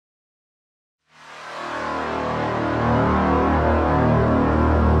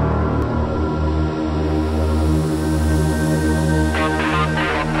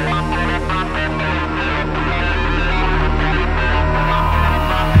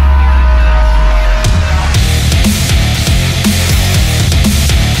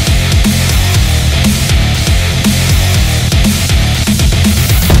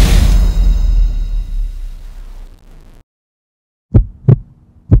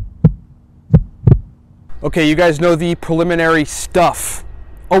Okay, you guys know the preliminary stuff.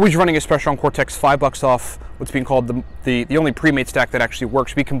 Always running a special on Cortex, $5 off what's being called the only pre-made stack that actually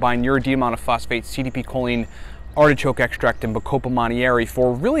works. We combine uridine monophosphate, CDP choline, artichoke extract, and Bacopa monnieri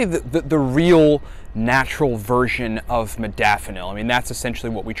for really the real natural version of modafinil. I mean, that's essentially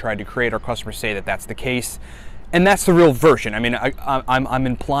what we tried to create. Our customers say that that's the case, and that's the real version. I mean, I'm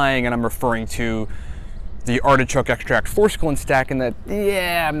implying and I'm referring to the artichoke extract forskolin stack, and that,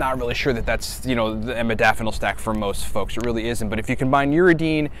 yeah, I'm not really sure that that's, you know, the modafinil stack for most folks. It really isn't. But if you combine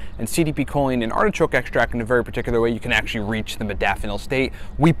uridine and CDP choline and artichoke extract in a very particular way, you can actually reach the modafinil state.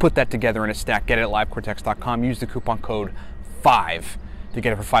 We put that together in a stack. Get it at livecortex.com. Use the coupon code 5 to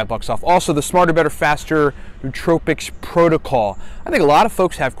get it for $5 off. Also, the Smarter, Better, Faster Nootropics Protocol. I think a lot of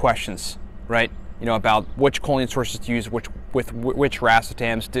folks have questions, right? You know, about which choline sources to use, which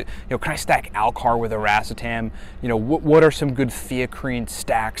racetams. You know, can I stack Alcar with a racetam? You know, what are some good theacrine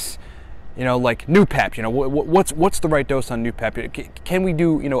stacks? You know, like Noopep. You know, what's the right dose on Noopep? Can we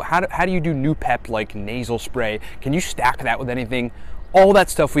do, you know, how do you do Noopep like nasal spray? Can you stack that with anything? All that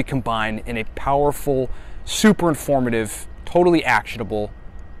stuff we combine in a powerful, super informative, totally actionable,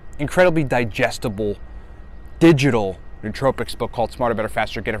 incredibly digestible, digital nootropics book called Smarter, Better,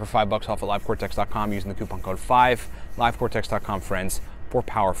 Faster. Get it for $5 off at livecortex.com using the coupon code 5. Livecortex.com, friends, for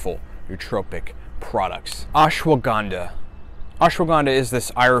powerful nootropic products. Ashwagandha. Ashwagandha is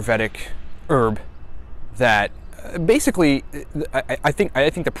this Ayurvedic herb that basically, I think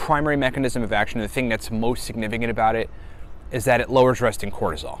the primary mechanism of action, the thing that's most significant about it, is that it lowers resting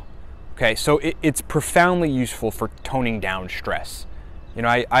cortisol. Okay, so it's profoundly useful for toning down stress. You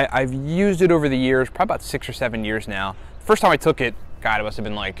know, I've used it over the years, probably about 6 or 7 years now. First time I took it, God, it must have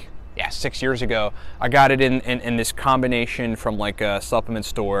been like, 6 years ago. I got it in this combination from like a supplement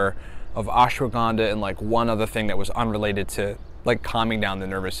store of ashwagandha and like one other thing that was unrelated to like calming down the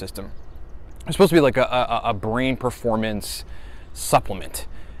nervous system. It's supposed to be like a brain performance supplement.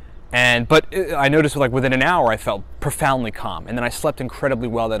 But I noticed like within an hour I felt profoundly calm, and then I slept incredibly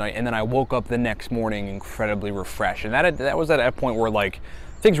well that night, and then I woke up the next morning incredibly refreshed. And that was at a point where like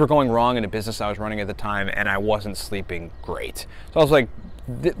things were going wrong in the business I was running at the time, and I wasn't sleeping great. So I was like,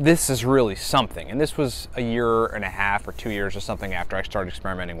 this is really something. And this was a year and a half or 2 years or something after I started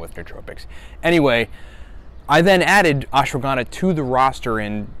experimenting with nootropics. Anyway, I then added ashwagandha to the roster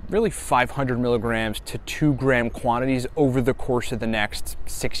in really 500 milligrams to 2 gram quantities over the course of the next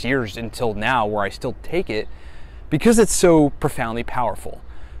 6 years until now, where I still take it because it's so profoundly powerful.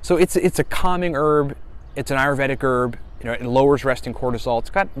 So it's a calming herb, it's an Ayurvedic herb, you know, it lowers resting cortisol.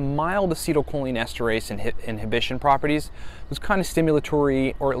 It's got mild acetylcholine esterase inhibition properties. It's kind of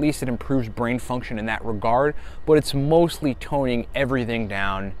stimulatory, or at least it improves brain function in that regard, but it's mostly toning everything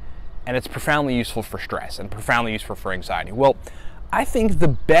down. And it's profoundly useful for stress and profoundly useful for anxiety. Well, I think the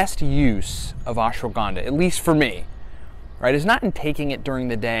best use of ashwagandha, at least for me, right, is not in taking it during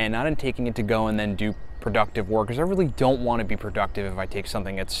the day and not in taking it to go and then do productive work, because I really don't want to be productive if I take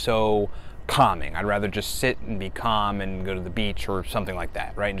something that's so calming. I'd rather just sit and be calm and go to the beach or something like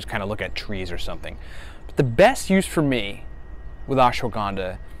that, right, and just kind of look at trees or something. But the best use for me with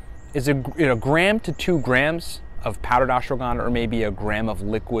ashwagandha is a gram to 2 grams of powdered ashwagandha, or maybe a gram of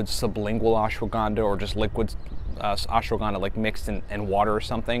liquid sublingual ashwagandha, or just liquid ashwagandha like mixed in water or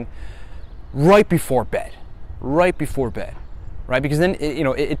something, right before bed, right? Because then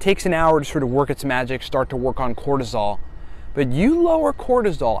it takes an hour to sort of work its magic, start to work on cortisol, but you lower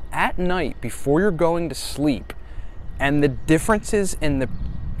cortisol at night before you're going to sleep, and the differences in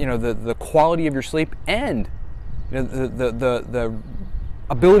the quality of your sleep and the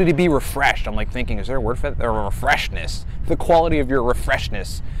ability to be refreshed. I'm like thinking, is there a word for that? Or refreshness. The quality of your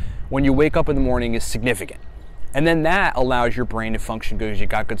refreshness when you wake up in the morning is significant. And then that allows your brain to function good because you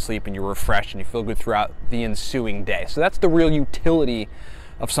got good sleep and you're refreshed and you feel good throughout the ensuing day. So that's the real utility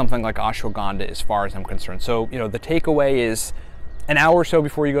of something like ashwagandha as far as I'm concerned. So, the takeaway is an hour or so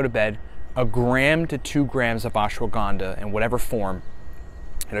before you go to bed, a gram to 2 grams of ashwagandha in whatever form.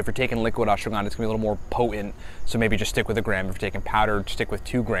 And if you're taking liquid ashwagandha, it's gonna be a little more potent, so maybe just stick with a gram. If you're taking powdered, stick with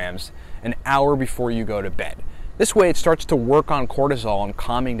 2 grams, an hour before you go to bed. This way it starts to work on cortisol and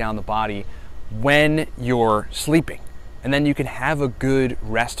calming down the body when you're sleeping. And then you can have a good,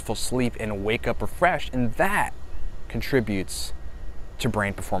 restful sleep and wake up refreshed, and that contributes to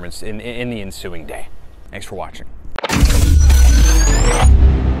brain performance in the ensuing day. Thanks for watching.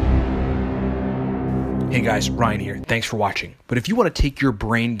 Hey guys, Ryan here. Thanks for watching. But if you want to take your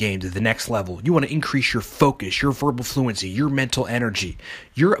brain game to the next level, you want to increase your focus, your verbal fluency, your mental energy,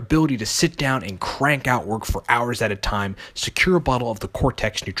 your ability to sit down and crank out work for hours at a time, secure a bottle of the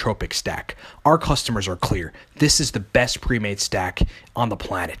Cortex Nootropic Stack. Our customers are clear. This is the best pre-made stack on the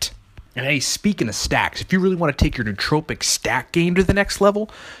planet. And hey, speaking of stacks, if you really want to take your nootropic stack game to the next level,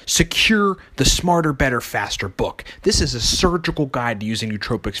 secure the Smarter, Better, Faster book. This is a surgical guide to using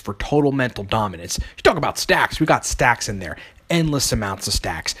nootropics for total mental dominance. You talk about stacks, we got stacks in there. Endless amounts of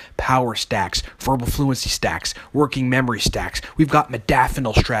stacks, power stacks, verbal fluency stacks, working memory stacks. We've got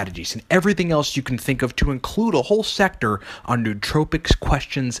modafinil strategies and everything else you can think of to include a whole sector on nootropics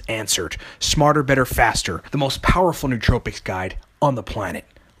questions answered. Smarter, Better, Faster, the most powerful nootropics guide on the planet.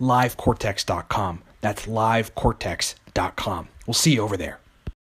 livecortex.com. That's livecortex.com. We'll see you over there.